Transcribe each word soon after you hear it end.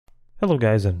Hello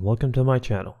guys and welcome to my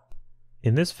channel.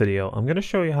 In this video, I'm going to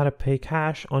show you how to pay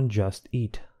cash on Just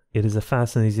Eat. It is a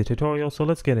fast and easy tutorial, so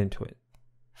let's get into it.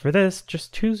 For this,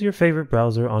 just choose your favorite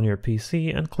browser on your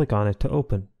PC and click on it to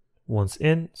open. Once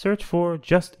in, search for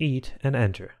Just Eat and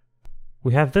enter.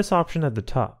 We have this option at the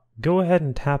top. Go ahead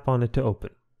and tap on it to open.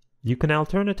 You can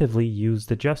alternatively use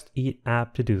the Just Eat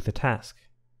app to do the task.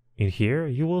 In here,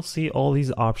 you will see all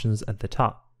these options at the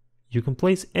top. You can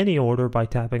place any order by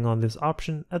tapping on this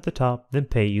option at the top, then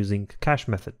pay using cash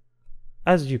method.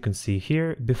 As you can see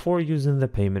here, before using the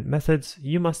payment methods,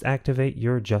 you must activate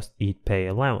your Just Eat Pay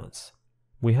allowance.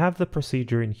 We have the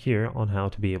procedure in here on how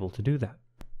to be able to do that.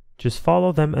 Just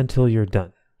follow them until you're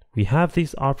done. We have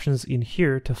these options in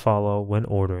here to follow when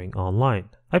ordering online.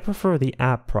 I prefer the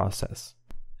app process.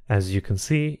 As you can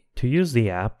see, to use the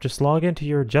app, just log into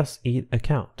your Just Eat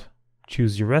account.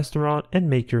 Choose your restaurant and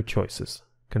make your choices.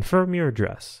 Confirm your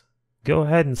address. Go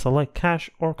ahead and select cash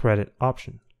or credit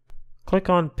option. Click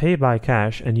on Pay by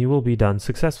Cash and you will be done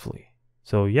successfully.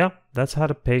 So yeah, that's how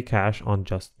to pay cash on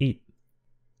Just Eat.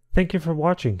 Thank you for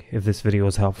watching. If this video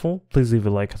was helpful, please leave a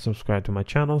like and subscribe to my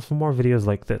channel for more videos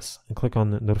like this, and click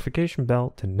on the notification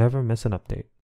bell to never miss an update.